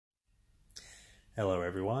Hello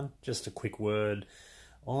everyone, just a quick word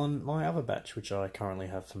on my other batch which I currently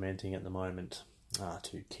have fermenting at the moment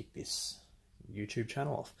to kick this YouTube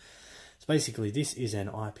channel off. So basically this is an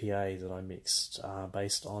IPA that I mixed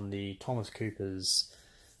based on the Coopers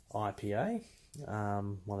IPA,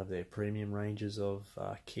 one of their premium ranges of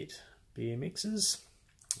kit beer mixes.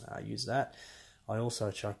 Use that. I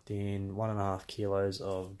also chucked in 1.5 kilos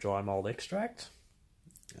of dry malt extract.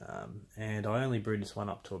 And I only brewed this one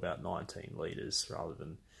up to about 19 litres rather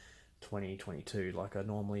than 22 like I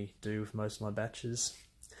normally do with most of my batches.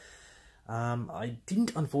 I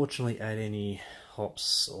didn't unfortunately add any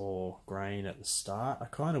hops or grain at the start. I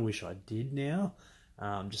kind of wish I did now,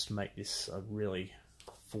 just to make this a really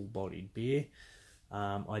full-bodied beer.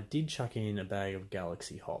 I did chuck in a bag of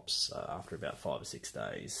Galaxy hops after about 5 or 6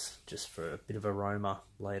 days, just for a bit of aroma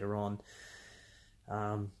later on.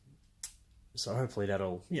 So hopefully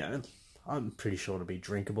that'll, I'm pretty sure it'll be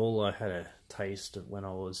drinkable. I had a taste of when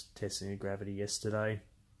I was testing the gravity yesterday,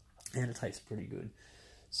 and it tastes pretty good.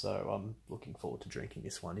 So I'm looking forward to drinking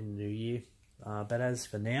this one in the new year. But as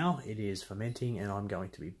for now, it is fermenting, and I'm going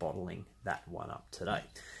to be bottling that one up today.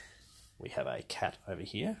 We have a cat over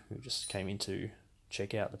here who just came in to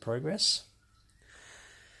check out the progress.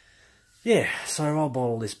 Yeah, so I'll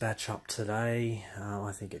bottle this batch up today.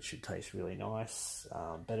 I think it should taste really nice,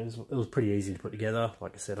 but it was pretty easy to put together.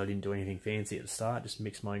 Like I said, I didn't do anything fancy at the start, just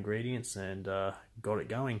mixed my ingredients and got it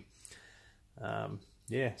going.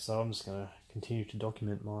 Yeah, so I'm just going to continue to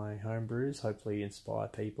document my home brews, hopefully inspire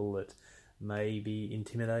people that may be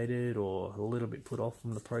intimidated or a little bit put off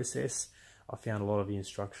from the process. I found a lot of the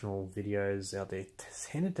instructional videos out there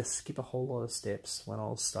tended to skip a whole lot of steps when I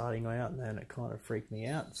was starting out, and it kind of freaked me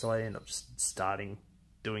out. So I ended up just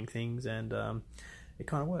doing things, and it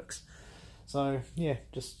kind of works. So yeah,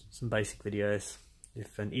 just some basic videos.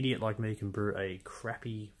 If an idiot like me can brew a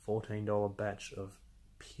crappy $14 batch of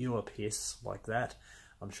pure piss like that,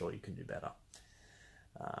 I'm sure you can do better.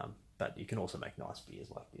 But you can also make nice beers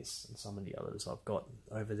like this and some of the others I've got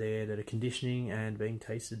over there that are conditioning and being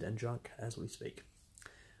tasted and drunk as we speak.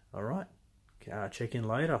 Alright, check in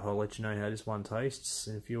later. I'll let you know how this one tastes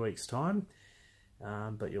in a few weeks' time.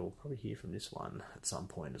 But you'll probably hear from this one at some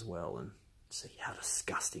point as well and see how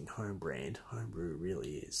disgusting homebrew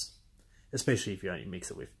really is. Especially if you only mix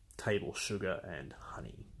it with table sugar and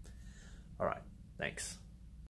honey. Alright, thanks.